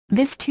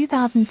This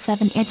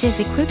 2007 Edge is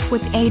equipped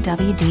with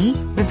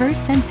AWD, reverse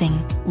sensing,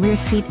 rear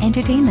seat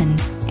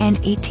entertainment, and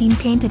 18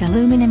 painted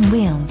aluminum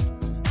wheels.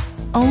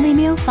 Only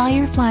male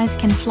Fireflies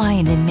can fly,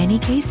 and in many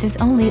cases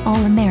only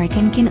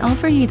All-American can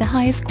offer you the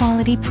highest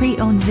quality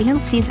pre-owned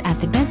VLCs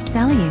at the best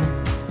value.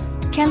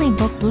 Kelly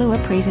Book Blue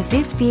appraises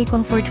this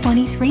vehicle for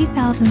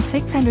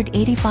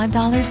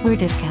 $23,685. We're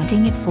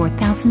discounting it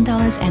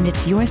 $4,000 and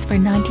it's yours for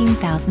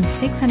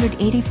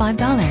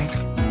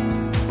 $19,685.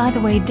 By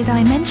the way, did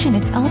I mention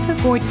it's also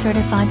Ford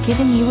certified,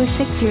 giving you a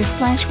 6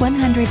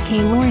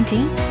 years/100K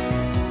warranty?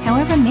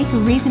 However, make a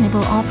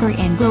reasonable offer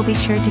and we'll be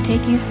sure to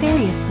take you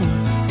seriously.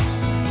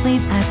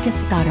 Please ask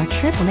us about our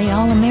AAA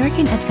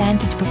All-American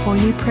Advantage before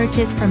you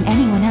purchase from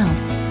anyone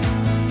else.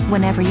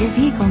 Whenever your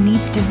vehicle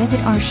needs to visit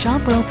our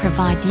shop, we'll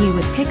provide you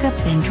with pickup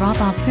and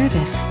drop-off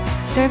service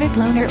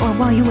loaner, or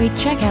while you wait,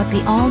 check out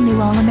the all-new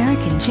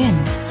All-American Gym.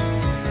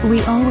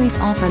 We always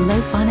offer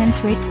low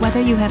finance rates whether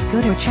you have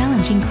good or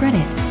challenging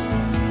credit.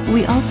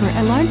 We offer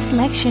a large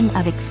selection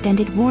of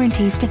extended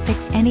warranties to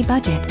fix any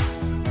budget.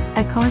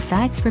 A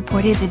Carfax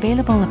report is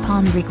available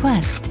upon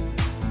request.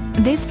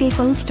 This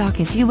vehicle's stock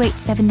is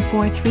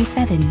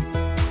U87437.